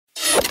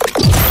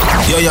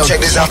Yo, check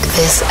this out.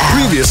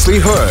 Previously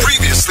heard.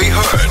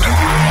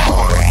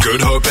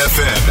 Good Hope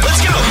FM.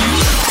 Let's go.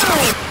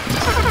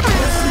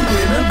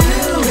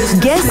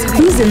 Guess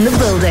who's in the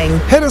building?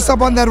 Hit us up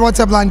on that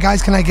WhatsApp line,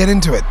 guys. Can I get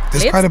into it?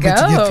 There's quite a bit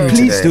to get through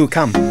today. Please do,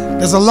 come.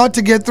 There's a lot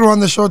to get through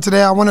on the show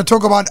today. I want to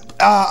talk about,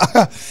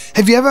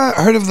 have you ever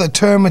heard of the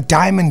term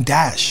Dine and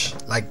Dash?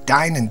 Like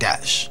Dine and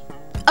Dash?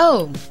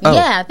 Oh,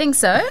 yeah, I think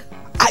so.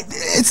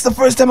 It's the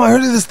first time I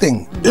heard of this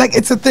thing. Like,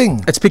 it's a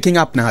thing. It's picking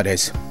up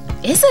nowadays.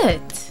 Is it?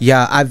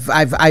 Yeah,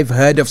 I've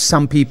heard of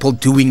some people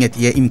doing it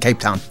here in Cape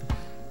Town.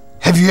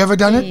 Have you ever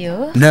done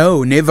it?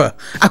 No, never.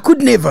 I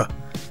could never.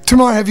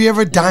 Tamar, have you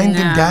ever dined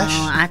and dashed?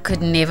 No, I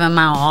could never.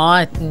 My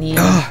heart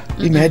never.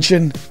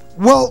 Imagine.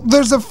 Well,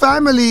 there's a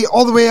family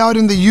all the way out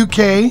in the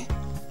UK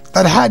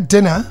that had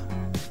dinner.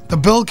 The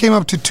bill came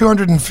up to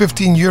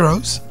 215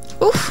 euros.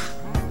 Oof.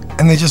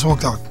 And they just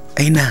walked out.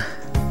 Aina.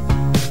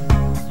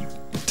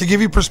 To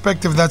give you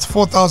perspective, that's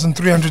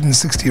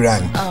 4,360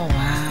 rand. Oh,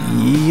 wow.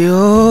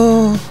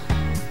 Yo.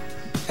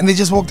 And they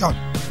just walked out.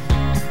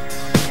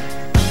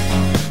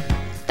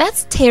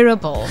 That's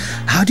terrible.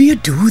 How do you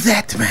do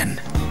that, man?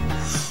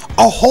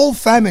 A whole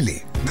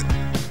family.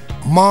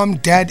 Mom,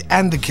 dad,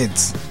 and the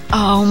kids.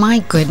 Oh, my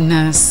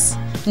goodness.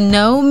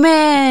 No,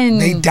 man.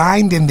 They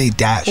dined and they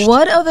dashed.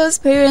 What are those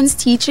parents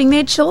teaching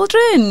their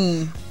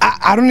children?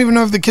 I don't even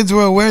know if the kids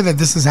were aware that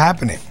this is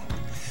happening.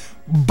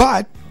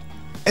 But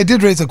it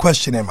did raise a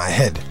question in my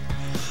head.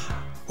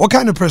 What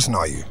kind of person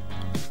are you?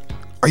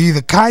 Are you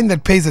the kind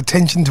that pays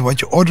attention to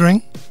what you're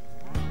ordering?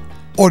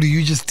 Or do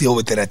you just deal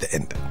with it at the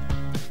end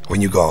when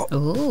you go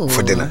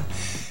for dinner?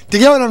 Do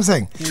you get what I'm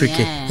saying?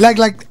 Tricky. Yeah.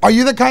 Like, are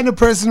you the kind of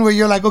person where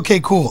you're like, okay,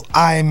 cool,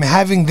 I'm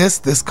having this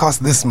costs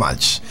this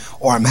much.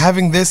 Or I'm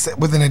having this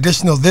with an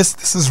additional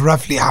this is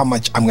roughly how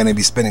much I'm going to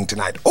be spending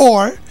tonight.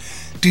 Or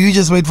do you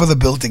just wait for the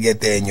bill to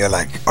get there and you're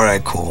like, all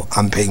right, cool,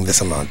 I'm paying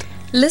this amount?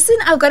 Listen,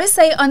 I've got to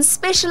say, on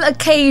special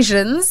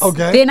occasions,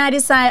 then I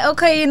decide,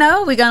 okay,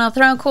 we're going to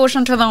throw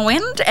caution to the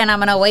wind and I'm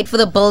going to wait for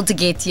the bill to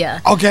get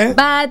here. Okay.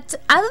 But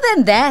other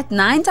than that,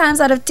 9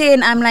 times out of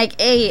 10, I'm like,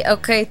 hey,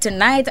 okay,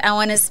 tonight I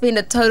want to spend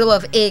a total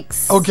of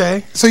X.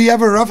 Okay. So you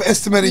have a rough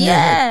estimate in your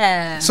head.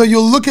 Yeah. So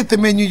you'll look at the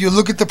menu, you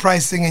look at the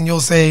pricing, and you'll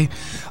say,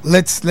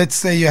 let's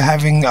say you're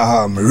having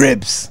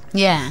ribs.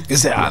 Yeah. You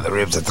say, the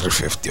ribs are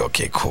 350.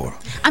 Okay, cool.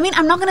 I mean,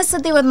 I'm not going to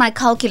sit there with my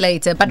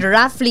calculator, but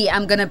roughly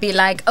I'm going to be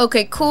like,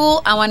 okay,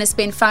 cool, I want to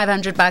spend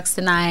 $500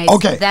 tonight.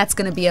 Okay. That's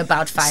going to be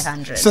about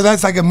 500. So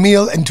that's like a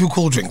meal and 2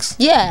 cool drinks.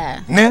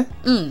 Yeah. Yeah?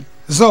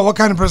 So what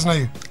kind of person are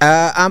you?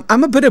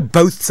 I'm a bit of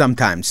both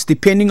sometimes,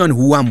 depending on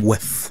who I'm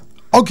with.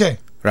 Okay.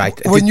 Right.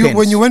 It When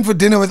depends. you went for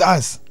dinner with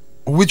us,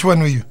 which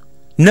one were you?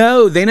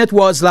 No, then it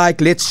was like,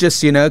 let's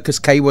just, because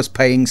Kay was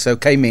paying, so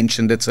Kay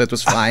mentioned it, so it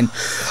was fine.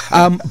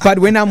 But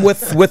when I'm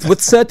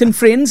with certain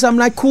friends, I'm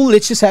like, cool,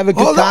 let's just have a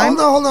good time.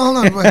 Hold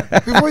on. Wait,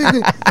 before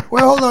you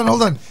hold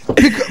on.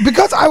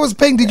 Because I was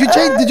paying, did you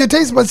change? Did your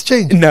taste buds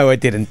change? No, it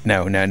didn't.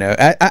 No.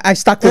 I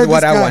stuck with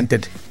what I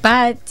wanted.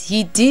 But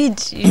he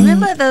did. You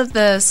remember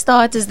the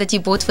starters that you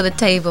bought for the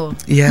table?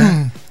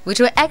 Yeah. Which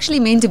were actually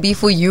meant to be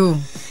for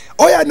you.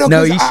 Oh, yeah, no.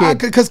 No, you should.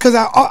 Because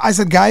I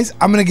said, guys,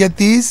 I'm going to get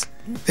these.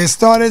 They're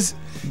starters.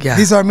 Yeah.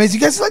 These are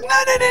amazing. You guys are like, no.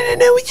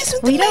 We just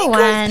want We don't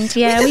want.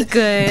 Yeah, we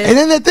good. And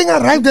then the thing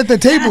arrived at the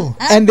table.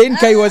 And then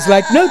Kay was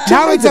like, no,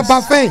 Now it's a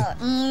buffet.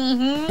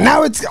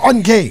 Now it's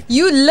on Kay.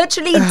 You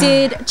literally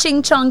did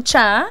ching chong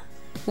cha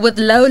with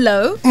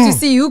Lolo to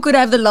see who could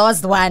have the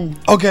last one.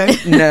 Okay.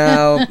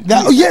 No.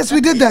 Yes, we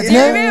did that. You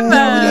remember?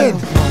 Yeah, we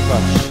did.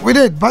 We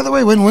did. By the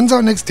way, when's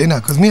our next dinner?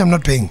 Because I'm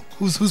not paying.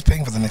 Who's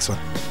paying for the next one?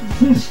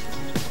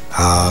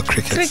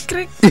 Crickets.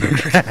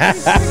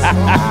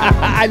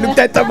 I looked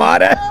at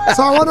Tamara.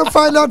 So I want to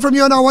find out from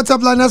you on our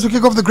WhatsApp line as we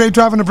kick off the Great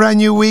Drive in a brand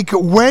new week.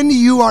 When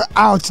you are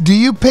out, do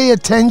you pay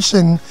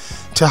attention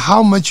to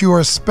how much you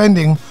are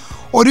spending,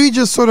 or do you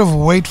just sort of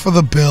wait for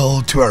the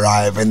bill to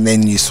arrive and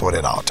then you sort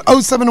it out?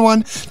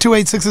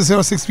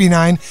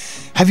 071-286-0639.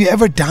 Have you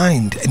ever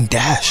dined and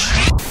dashed?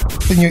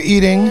 When you're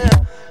eating,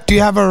 do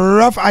you have a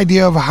rough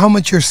idea of how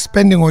much you're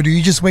spending, or do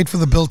you just wait for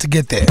the bill to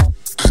get there?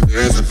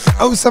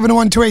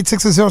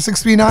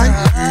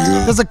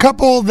 071-286-0639. There's a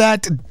couple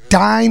that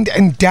dined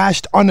and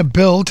dashed on a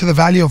bill to the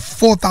value of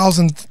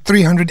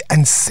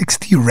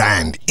 4,360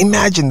 rand.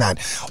 Imagine that.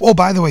 Oh,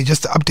 by the way,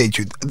 just to update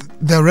you,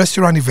 the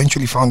restaurant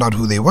eventually found out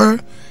who they were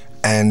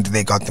and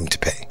they got them to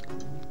pay.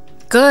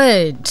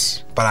 Good.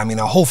 But I mean,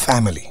 a whole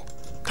family.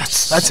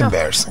 That's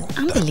embarrassing.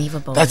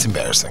 Unbelievable. That's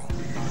embarrassing.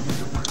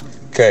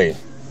 Okay,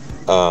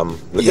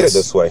 look at it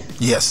this way.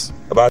 Yes.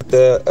 About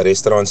the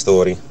restaurant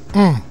story.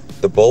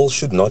 The bill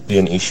should not be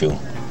an issue.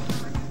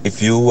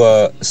 If you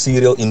are a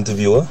serial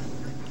interviewer,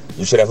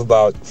 you should have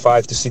about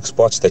 5 to 6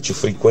 spots that you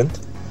frequent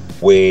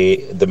where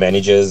the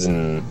managers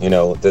and,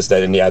 this,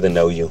 that, and the other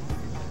know you.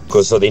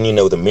 Because so then you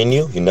know the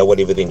menu, you know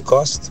what everything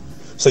costs.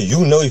 So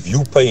you know if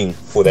you're paying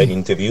for that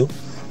interview,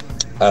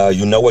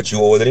 you know what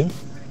you're ordering,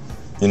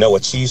 you know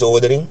what she's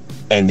ordering,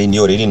 and then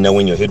you already know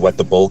in your head what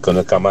the bill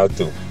gonna come out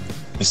to.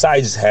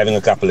 Besides having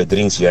a couple of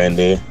drinks here and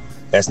there,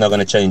 that's not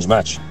gonna change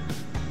much.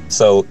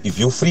 So if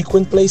you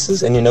frequent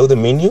places and you know the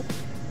menu,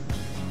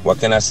 what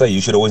can I say?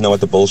 You should always know what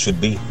the bill should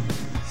be.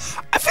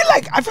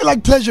 I feel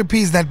like Pleasure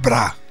P is that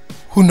bra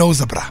who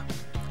knows a bra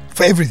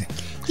for everything.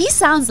 He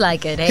sounds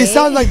like it, eh? He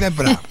sounds like that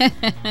bra.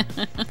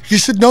 You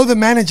should know the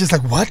manager's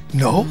like, what?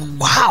 No?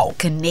 Wow.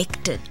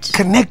 Connected.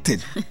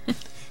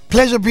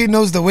 Pleasure P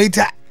knows the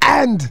waiter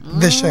and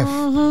the chef.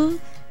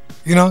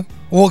 You know,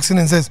 walks in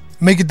and says,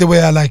 make it the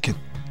way I like it.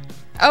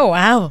 Oh,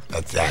 wow.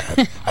 That's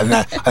that.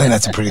 I think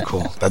that's a pretty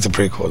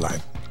cool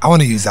line. I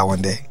want to use that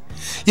one day.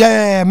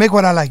 Yeah. Make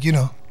what I like, you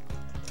know.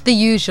 The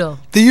usual.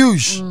 The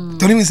usual.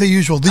 Don't even say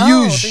usual. The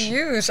usual. The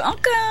usual.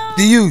 Okay.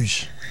 The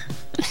usual.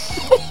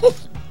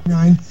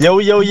 Yo,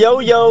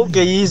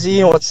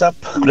 Gazy, what's up?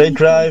 Great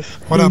drive.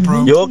 What up,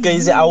 bro? Yo,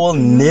 Gazy, I will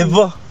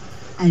never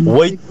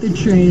wait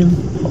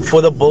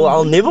for the bill.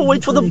 I'll never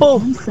wait for the bill.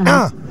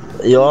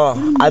 Yeah,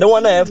 I don't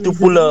want to have to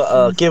pull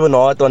a Kevin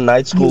Hart on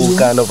Night School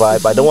kind of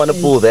vibe. I don't want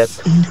to pull that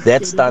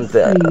stunt.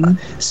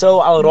 So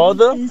I'll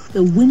rather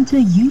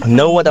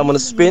know what I'm going to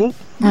spend.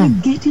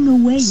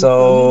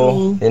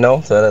 So, you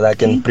know, so that I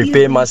can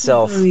prepare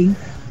myself.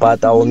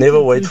 But I will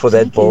never wait for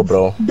that bill,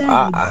 bro.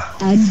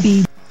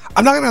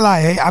 I'm not gonna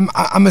lie, hey,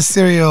 I'm a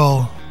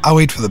serial. I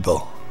wait for the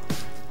bill.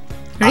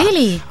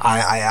 Really?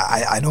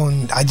 I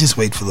don't. I just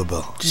wait for the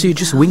bill. So you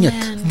just wing it.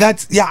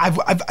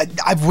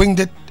 I've winged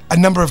it a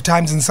number of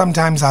times, and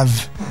sometimes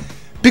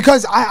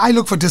because I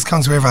look for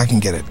discounts wherever I can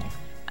get it.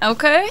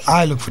 Okay.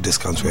 I look for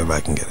discounts wherever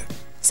I can get it.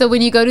 So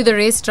when you go to the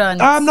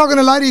restaurant, I'm not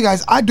gonna lie to you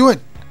guys. I do it.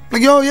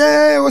 Like, yo,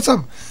 yeah, what's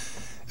up?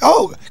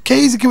 Oh,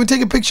 K-Easy, can we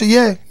take a picture?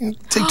 Yeah,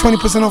 take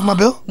 20% off my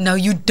bill. No,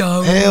 you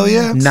don't. Hell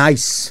yeah.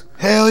 Nice.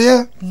 Hell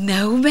yeah.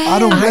 No, man. I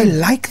don't blame. I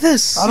like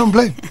this. I don't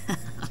blame.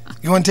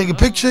 You want to take a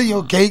picture? You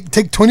okay?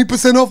 Take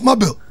 20% off my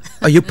bill.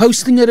 Are you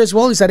posting it as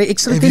well? Is that an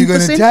extra 10%? If you're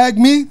going to tag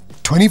me,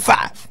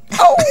 25.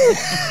 Oh.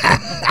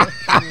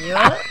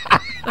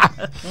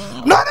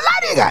 Not a lie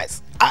to you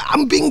guys.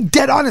 I'm being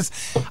dead honest.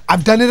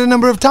 I've done it a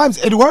number of times.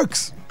 It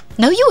works.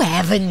 No, you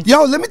haven't.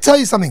 Yo, let me tell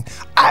you something.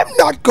 I'm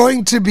not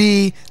going to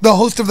be the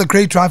host of the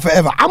Great Drive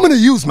forever. I'm going to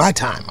use my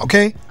time,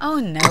 okay? Oh,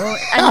 no.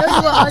 I know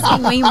you were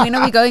asking when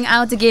are we going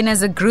out again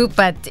as a group,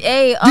 but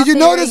hey, did you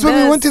notice when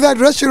we went to that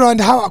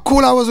restaurant how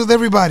cool I was with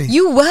everybody?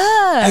 You were.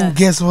 And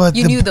guess what?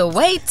 You knew the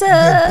waiter.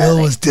 The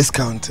bill was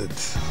discounted.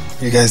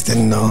 You guys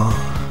didn't know.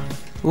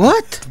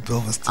 What? The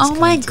bill was discounted. Oh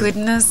my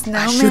goodness, no,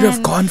 I should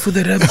have gone for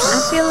the ribs.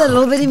 I feel a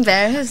little bit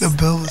embarrassed. The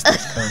bill was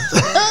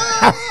discounted.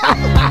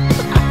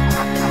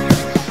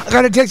 I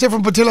got a text here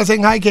from Patula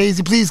saying, hi,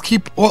 Casey, please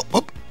keep... Oh,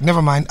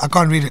 never mind. I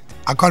can't read it.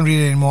 I can't read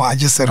it anymore. I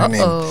just said her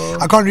name.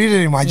 I can't read it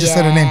anymore. I just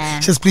said her name.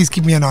 She says, please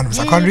keep me anonymous.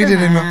 I can't read it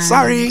anymore.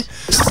 Sorry.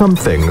 Some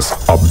things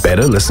are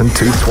better listened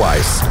to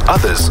twice.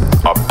 Others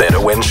are better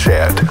when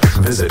shared.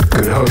 Visit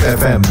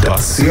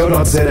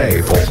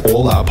goodhopefm.co.za for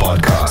all our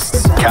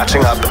podcasts.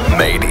 Catching up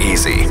made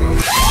easy.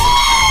 Feel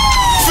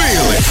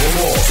it.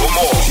 For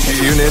more,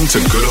 tune in to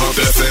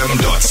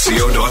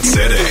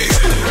goodhopefm.co.za.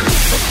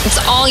 It's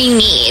all you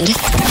need.